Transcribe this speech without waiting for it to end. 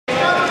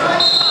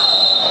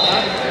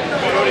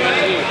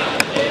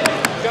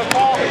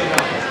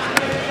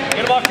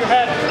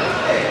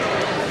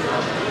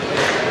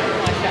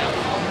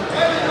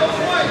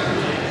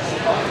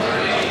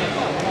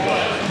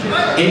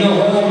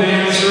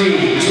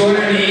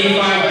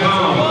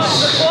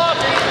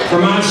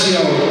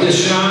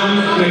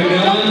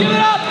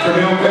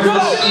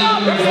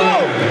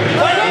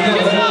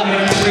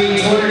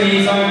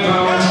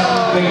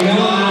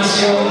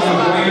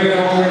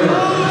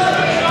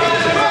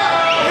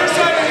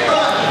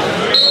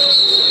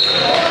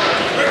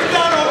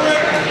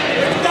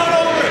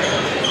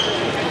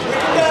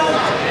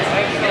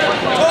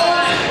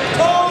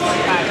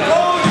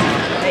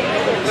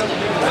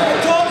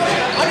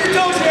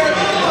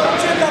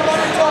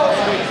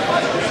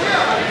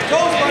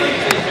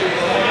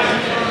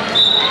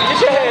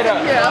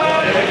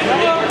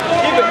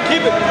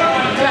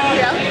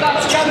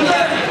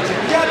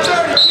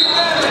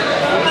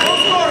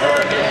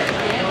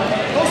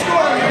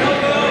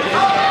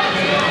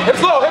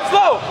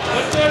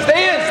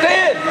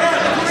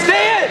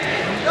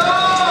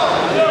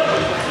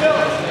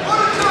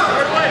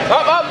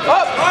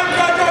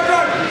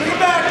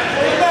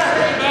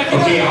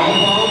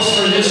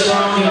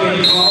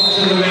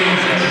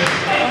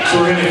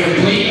we're going to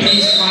complete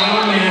these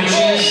final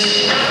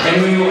matches,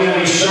 and we will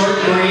have a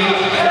short break,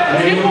 and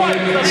then we'll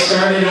get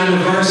started on the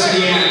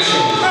varsity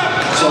action.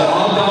 So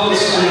all bouts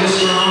for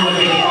this round will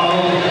be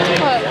called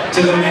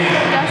to the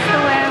mat. That's the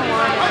way I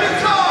want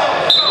it.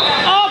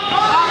 Up!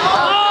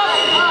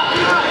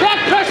 Back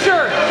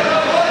pressure!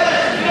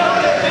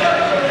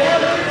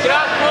 Get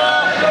out,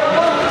 Cole!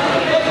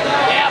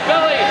 Yeah,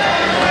 belly!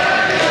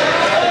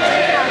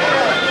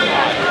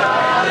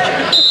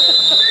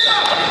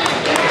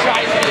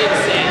 Drives me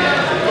insane.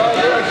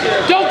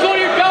 Don't go to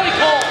your belly,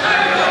 Cole!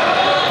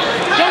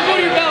 Don't go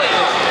to your belly!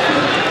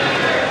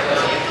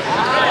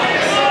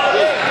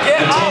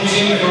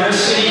 Attention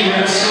varsity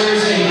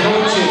wrestlers and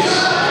coaches.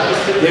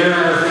 There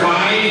are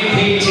 5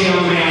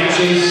 pigtail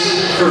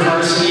matches for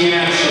varsity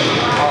action.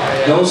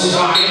 Those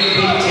 5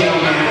 pigtail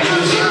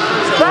matches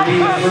will be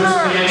the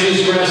first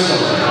matches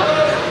wrestled.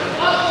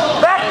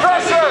 Back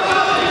pressure!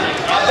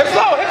 Hip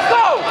low!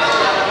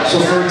 So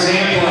for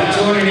example, at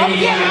 285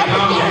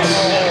 pounds,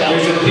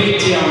 there's a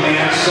pigtail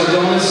match, so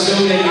don't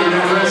assume that you're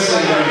not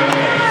wrestling right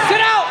away.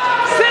 Sit out!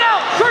 Sit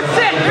out! Short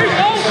sit! Here you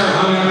go! Are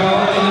hung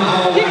out in the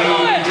hallway. Keep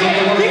going!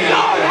 Keep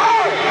going!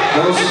 Hard!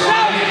 Those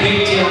 5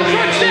 pigtail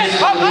matches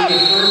will be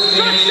the first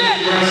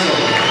matches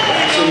wrestled.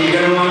 So you're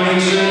going to want to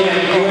make sure that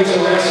you as a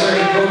wrestler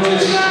and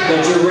coaches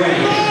that you're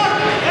ready.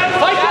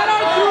 Fight that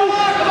arm through!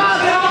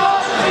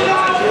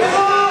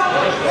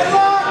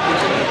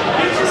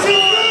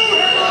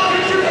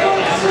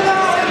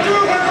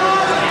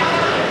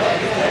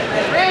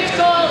 Bridge,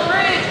 Cole!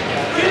 Bridge!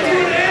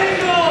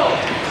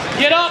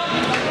 Get up!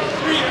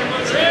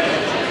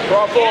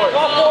 Draw forward!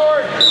 Draw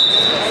forward!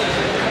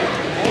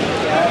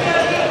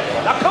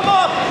 Now come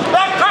on!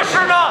 Back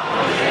pressure now!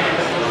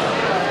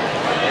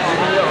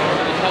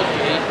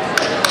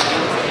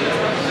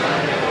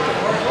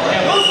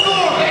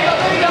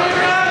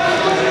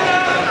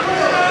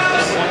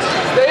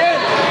 Stay in!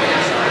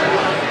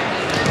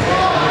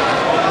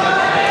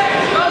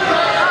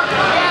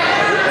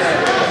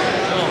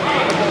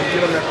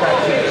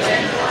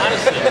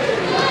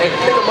 And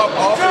pick them up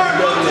off the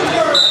building.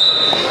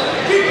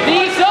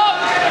 Knees up!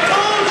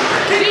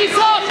 Knees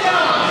up!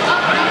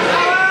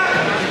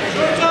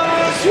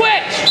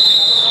 Switch!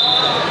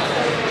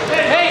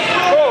 Hey!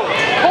 Cole!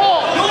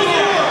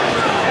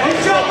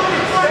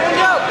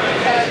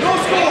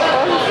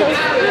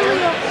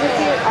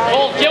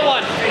 Cole, get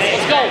one!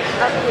 Let's go!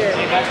 Up here.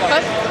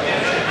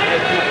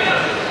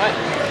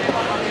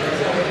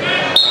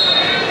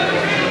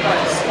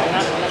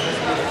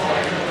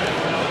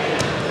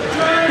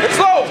 It's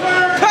slow.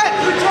 Cut.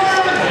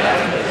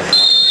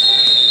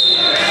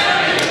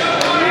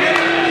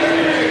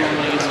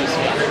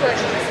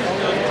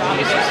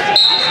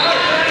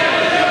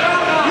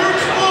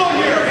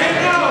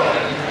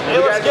 Hey,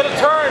 let's get a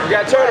turn! You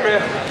got to turn,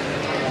 man.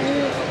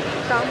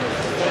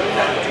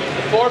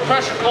 Forward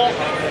pressure, Cole.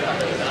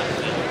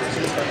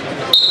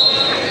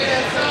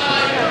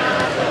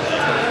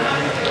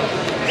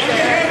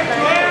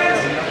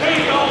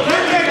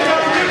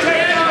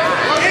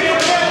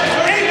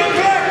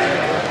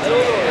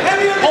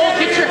 Cole,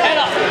 get your head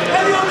up.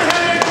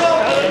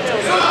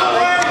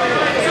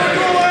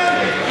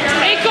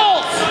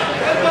 Ankles!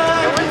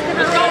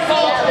 Let's go,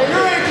 Cole.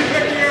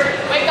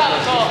 Wake up,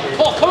 Cole.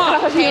 Cole, come on.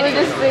 He was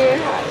just there.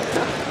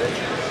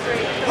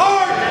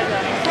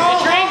 Get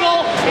your angle.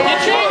 Get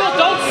your angle.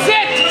 Don't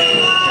sit.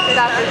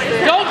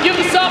 Don't give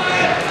this up.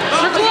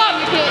 Circle up.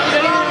 You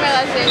don't even know my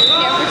lesson. You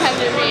can't pretend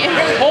to be.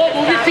 Cole,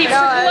 move your feet. No,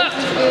 Circle left.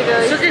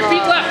 really Circle your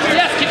feet small. left.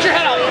 Yes, get your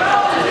head out.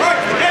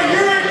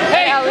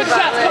 Hey, good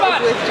shots. Come on.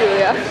 With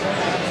Julia.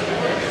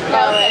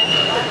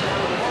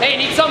 Hey,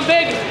 need something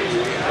big? Oh,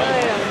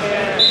 yeah.